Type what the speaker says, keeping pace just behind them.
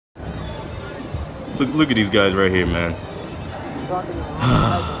Look at these guys right here, man.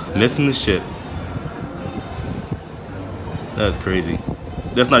 Missing the ship. That's crazy.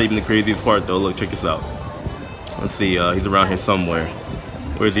 That's not even the craziest part though. Look, check this out. Let's see, he's around here somewhere.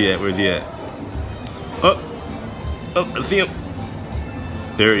 Where's he at? Where's he at? Oh, I see him.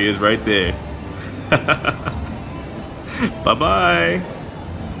 There he is right there. Bye-bye.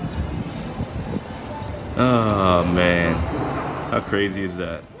 Oh, man. How crazy is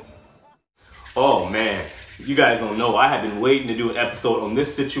that? Oh, man. You guys don't know. I have been waiting to do an episode on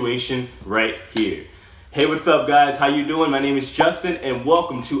this situation right here. Hey, what's up, guys? How you doing? My name is Justin, and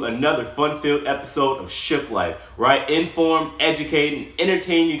welcome to another fun-filled episode of Ship Life, where I inform, educate, and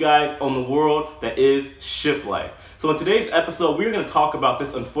entertain you guys on the world that is ship life. So in today's episode, we're going to talk about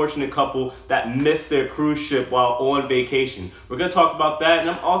this unfortunate couple that missed their cruise ship while on vacation. We're going to talk about that, and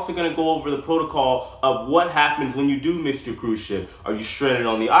I'm also going to go over the protocol of what happens when you do miss your cruise ship. Are you stranded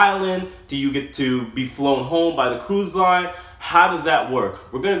on the island? Do you get to be flown home by the cruise line? How does that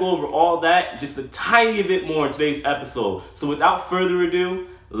work? We're going to go over all that, just a tiny bit more in today's episode. So without further ado,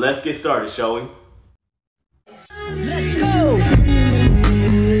 let's get started, shall we? Let's go!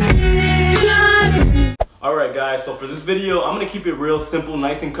 Alright guys, so for this video, I'm going to keep it real simple,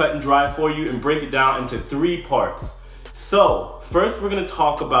 nice and cut and dry for you, and break it down into 3 parts. So, first we're going to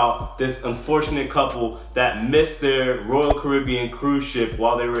talk about this unfortunate couple that missed their Royal Caribbean cruise ship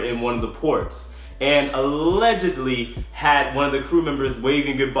while they were in one of the ports, and allegedly had one of the crew members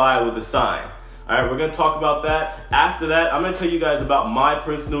waving goodbye with a sign. Alright, we're going to talk about that. After that, I'm going to tell you guys about my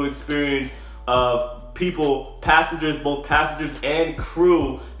personal experience of people, both passengers and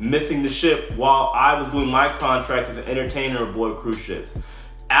crew, missing the ship while I was doing my contracts as an entertainer aboard cruise ships.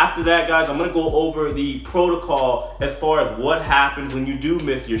 After that, guys, I'm going to go over the protocol as far as what happens when you do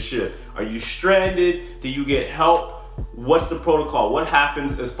miss your ship. Are you stranded? Do you get help? What's the protocol? What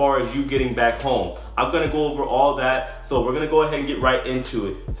happens as far as you getting back home? I'm going to go over all that, so we're going to go ahead and get right into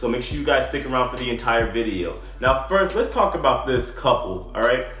it. So make sure you guys stick around for the entire video. Now, first, let's talk about this couple, all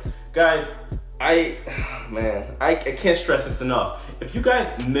right? Guys, I can't stress this enough. If you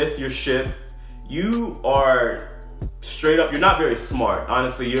guys miss your ship, you are straight up, you're not very smart.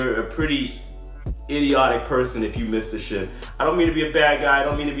 Honestly, you're a pretty idiotic person if you miss the ship. I don't mean to be a bad guy, I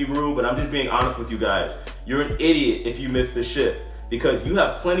don't mean to be rude, but I'm just being honest with you guys. You're an idiot if you miss the ship, because you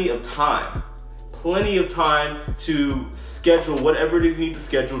have plenty of time to schedule whatever it is you need to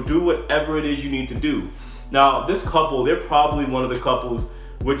schedule, do whatever it is you need to do. Now, this couple, they're probably one of the couples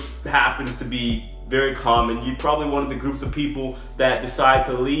which happens to be very common. You're probably one of the groups of people that decide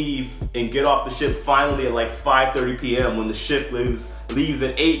to leave and get off the ship finally at like 5:30 p.m. when the ship leaves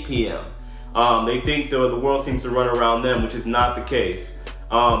at 8 p.m. They think the world seems to run around them, which is not the case.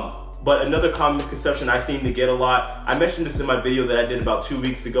 But another common misconception I seem to get a lot, I mentioned this in my video that I did about 2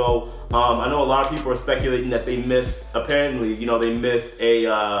 weeks ago. I know a lot of people are speculating that they missed, apparently, they missed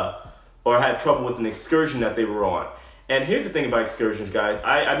or had trouble with an excursion that they were on. And here's the thing about excursions, guys.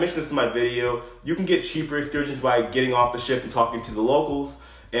 I mentioned this in my video. You can get cheaper excursions by getting off the ship and talking to the locals.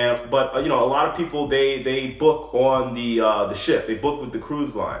 But a lot of people, they book on the ship. They book with the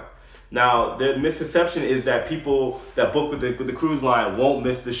cruise line. Now, the misconception is that people that book with the cruise line won't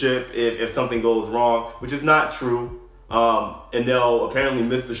miss the ship if something goes wrong, which is not true. And they'll apparently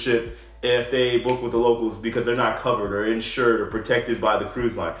miss the ship if they book with the locals because they're not covered or insured or protected by the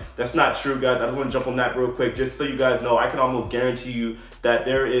cruise line. That's not true, guys. I just want to jump on that real quick just so you guys know. I can almost guarantee you that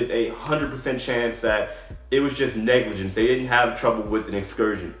there is a 100% chance that it was just negligence. They didn't have trouble with an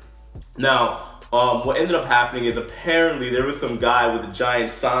excursion. Now, what ended up happening is apparently there was some guy with a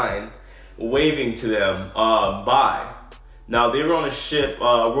giant sign waving to them bye. Now, they were on a ship,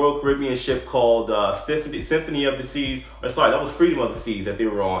 a Royal Caribbean ship called Symphony of the Seas, or sorry, that was Freedom of the Seas that they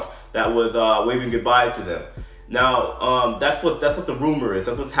were on, that was waving goodbye to them. Now, that's what the rumor is,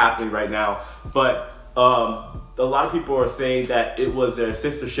 that's what's happening right now, but a lot of people are saying that it was their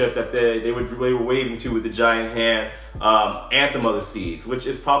sister ship that they were waving to with the giant hand, Anthem of the Seas, which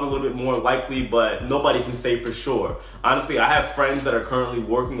is probably a little bit more likely, but nobody can say for sure. Honestly, I have friends that are currently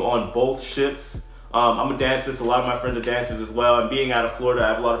working on both ships. I'm a dancer, so a lot of my friends are dancers as well, and being out of Florida, I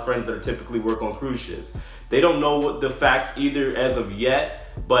have a lot of friends that typically work on cruise ships. They don't know what the facts either as of yet,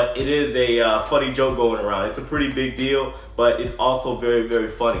 but it is a funny joke going around. It's a pretty big deal, but it's also very, very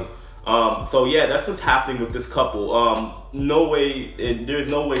funny. So yeah, that's what's happening with this couple. There's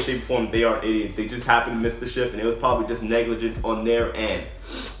no way, shape, or form that they are idiots. They just happened to miss the ship, and it was probably just negligence on their end.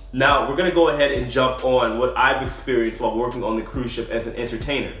 Now, we're gonna go ahead and jump on what I've experienced while working on the cruise ship as an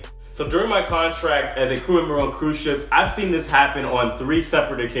entertainer. So during my contract as a crew member on cruise ships, I've seen this happen on 3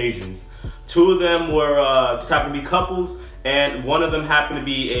 separate occasions. Two of them were just happened to be couples, and one of them happened to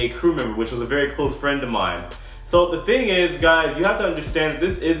be a crew member, which was a very close friend of mine. So the thing is, guys, you have to understand that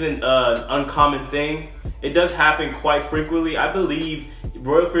this isn't an uncommon thing. It does happen quite frequently. I believe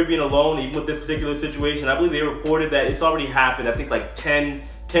Royal Caribbean alone, even with this particular situation, I believe they reported that it's already happened, I think like 10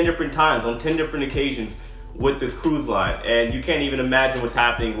 different times on 10 different occasions with this cruise line. And you can't even imagine what's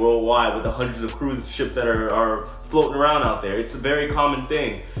happening worldwide with the hundreds of cruise ships that are floating around out there. It's a very common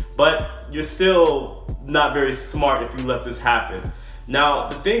thing, but you're still not very smart if you let this happen. Now,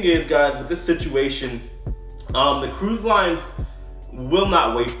 the thing is, guys, with this situation, the cruise lines will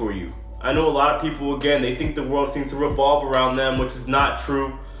not wait for you. I know a lot of people, again, they think the world seems to revolve around them, which is not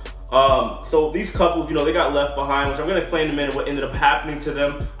true. So these couples, you know, they got left behind, which I'm going to explain in a minute what ended up happening to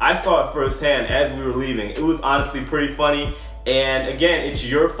them. I saw it firsthand as we were leaving. It was honestly pretty funny. And again, it's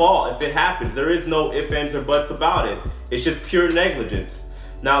your fault if it happens. There is no ifs, ands, or buts about it. It's just pure negligence.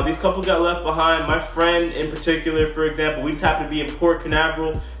 Now, these couples got left behind. My friend in particular, for example, we just happened to be in Port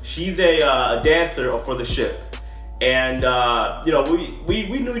Canaveral. She's a dancer for the ship. And, you know,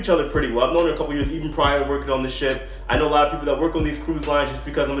 we knew each other pretty well. I've known her a couple years, even prior to working on the ship. I know a lot of people that work on these cruise lines just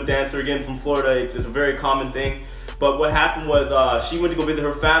because I'm a dancer, again, from Florida. It's a very common thing. But what happened was she went to go visit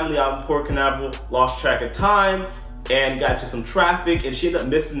her family out in Port Canaveral, lost track of time, and got into some traffic, and she ended up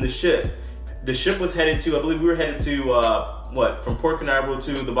missing the ship. The ship was headed to, I believe we were headed to, from Port Canaveral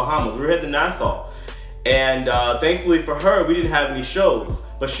to the Bahamas. We were headed to Nassau. And thankfully for her, we didn't have any shows.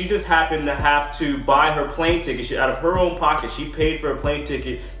 But she just happened to have to buy her plane ticket. Out of her own pocket, she paid for a plane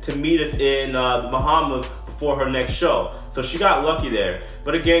ticket to meet us in the Bahamas before her next show. So she got lucky there.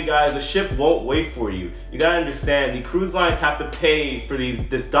 But again, guys, the ship won't wait for you. You gotta understand, the cruise lines have to pay for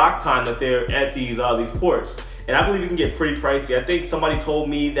this dock time that they're at these ports. And I believe it can get pretty pricey. I think somebody told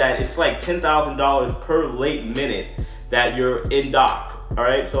me that it's like $10,000 per late minute that you're in dock. All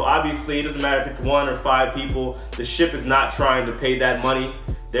right, so obviously it doesn't matter if it's 1 or 5 people. The ship is not trying to pay that money.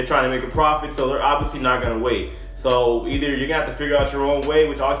 They're trying to make a profit, so they're obviously not gonna wait. So either you're gonna have to figure out your own way,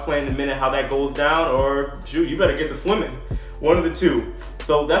 which I'll explain in a minute how that goes down, or shoot, you better get to swimming. One of the two.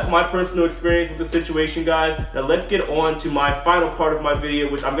 So that's my personal experience with the situation, guys. Now let's get on to my final part of my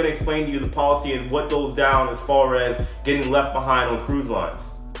video, which I'm gonna explain to you the policy and what goes down as far as getting left behind on cruise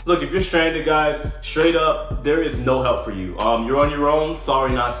lines. Look, if you're stranded, guys, straight up, there is no help for you. You're on your own,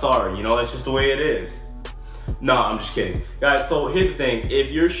 sorry, not sorry. You know, that's just the way it is. Nah, I'm just kidding. Guys, so here's the thing. If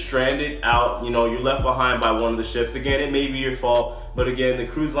you're stranded out, you know, you're left behind by one of the ships, again, it may be your fault, but again, the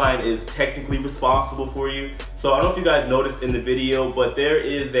cruise line is technically responsible for you. So I don't know if you guys noticed in the video, but there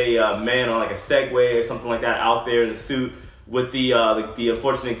is a man on like a Segway or something like that out there in the suit with the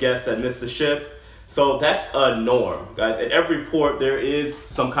unfortunate guest that missed the ship. So that's a norm, guys. At every port, there is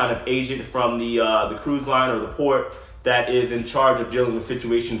some kind of agent from the cruise line or the port that is in charge of dealing with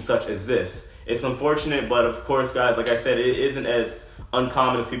situations such as this. It's unfortunate, but of course, guys, like I said, it isn't as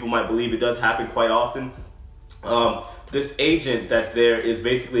uncommon as people might believe. It does happen quite often. This agent that's there is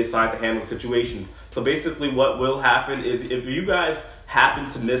basically assigned to handle situations. So basically what will happen is if you guys happen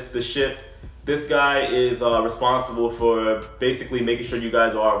to miss the ship, this guy is responsible for basically making sure you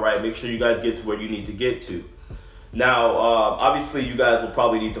guys are all right, make sure you guys get to where you need to get to. Now, obviously, you guys will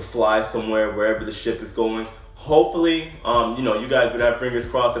probably need to fly somewhere, wherever the ship is going. Hopefully, you know, you guys would have fingers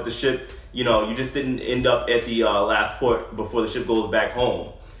crossed that the ship, you know, you just didn't end up at the last port before the ship goes back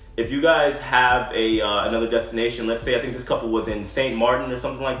home. If you guys have another destination, let's say I think this couple was in St. Martin or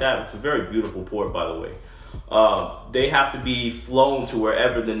something like that. It's a very beautiful port, by the way. They have to be flown to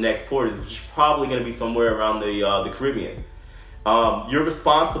wherever the next port is, which is probably going to be somewhere around the Caribbean. You're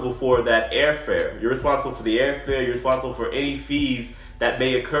responsible for that airfare. You're responsible for the airfare. You're responsible for any fees that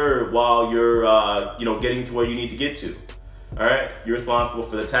may occur while you're, you know, getting to where you need to get to. All right. You're responsible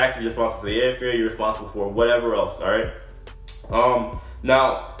for the taxes. You're responsible for the airfare. You're responsible for whatever else. All right.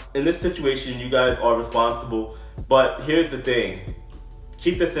 Now, in this situation, you guys are responsible. But here's the thing.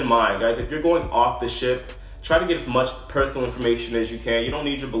 Keep this in mind, guys. If you're going off the ship, try to get as much personal information as you can. You don't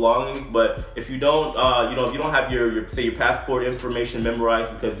need your belongings, but if you don't, you know, if you don't have your passport information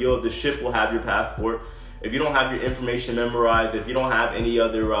memorized, because the ship will have your passport. If you don't have your information memorized, if you don't have any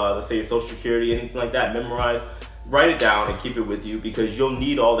other, let's say your social security, anything like that memorized, write it down and keep it with you because you'll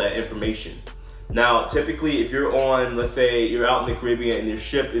need all that information. Now, typically, if you're on, let's say you're out in the Caribbean and your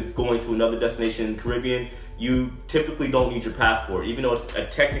ship is going to another destination in the Caribbean, you typically don't need your passport. Even though it's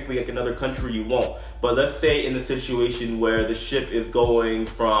technically like another country, you won't. But let's say in the situation where the ship is going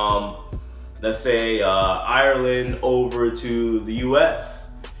from, let's say, Ireland over to the US,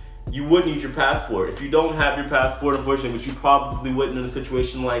 you would need your passport. If you don't have your passport, unfortunately, which you probably wouldn't in a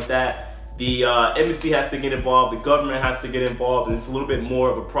situation like that, the embassy has to get involved, the government has to get involved, and it's a little bit more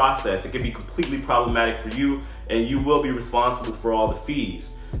of a process. It can be completely problematic for you, and you will be responsible for all the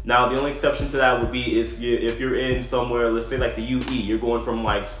fees. Now, the only exception to that would be if you're in somewhere, let's say like the UE, you're going from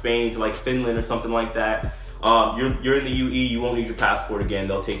like Spain to like Finland or something like that. You're in the UE, you won't need your passport again,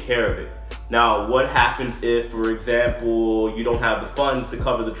 they'll take care of it. Now, what happens if, for example, you don't have the funds to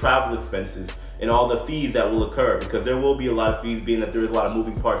cover the travel expenses and all the fees that will occur? Because there will be a lot of fees, being that there is a lot of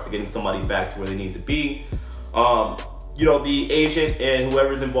moving parts to getting somebody back to where they need to be. You know, the agent and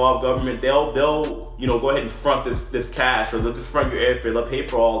whoever's involved, government, they'll you know, go ahead and front this cash, or they'll just front your airfare, they'll pay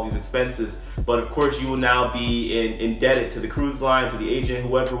for all these expenses. But of course, you will now be indebted to the cruise line, to the agent,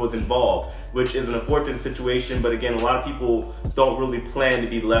 whoever was involved, which is an unfortunate situation. But again, a lot of people don't really plan to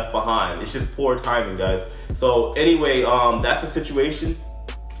be left behind. It's just poor timing, guys. So anyway, that's the situation.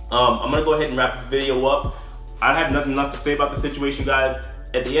 I'm gonna go ahead and wrap this video up. I have nothing left to say about the situation, guys.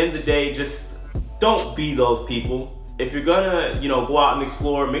 At the end of the day, just don't be those people. If you're gonna, you know, go out and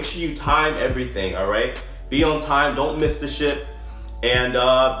explore, make sure you time everything, all right? Be on time, don't miss the ship, and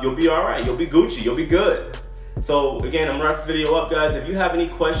you'll be all right. You'll be Gucci, you'll be good. So again, I'm gonna wrap this video up, guys. If you have any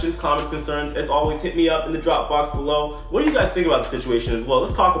questions, comments, concerns, as always, hit me up in the drop box below. What do you guys think about the situation as well?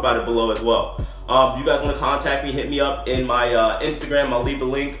 Let's talk about it below as well. If you guys want to contact me, hit me up in my Instagram. I'll leave the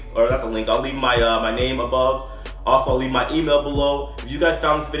link, or not the link, I'll leave my my name above. Also, I'll leave my email below. If you guys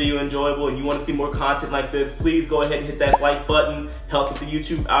found this video enjoyable and you want to see more content like this, please go ahead and hit that like button. Helps with the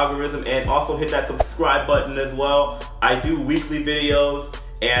YouTube algorithm, and also hit that subscribe button as well. I do weekly videos,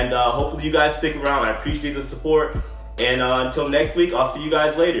 and hopefully you guys stick around. I appreciate the support, and until next week, I'll see you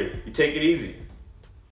guys later. You take it easy.